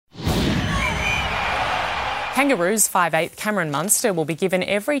Kangaroos 5'8" Cameron Munster will be given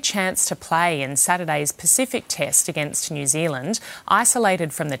every chance to play in Saturday's Pacific Test against New Zealand,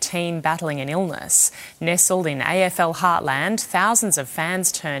 isolated from the team battling an illness. Nestled in AFL heartland, thousands of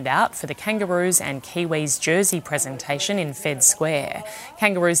fans turned out for the Kangaroos and Kiwis jersey presentation in Fed Square.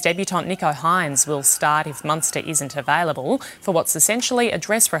 Kangaroos debutant Nicho Hynes will start if Munster isn't available for what's essentially a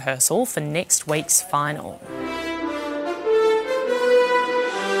dress rehearsal for next week's final.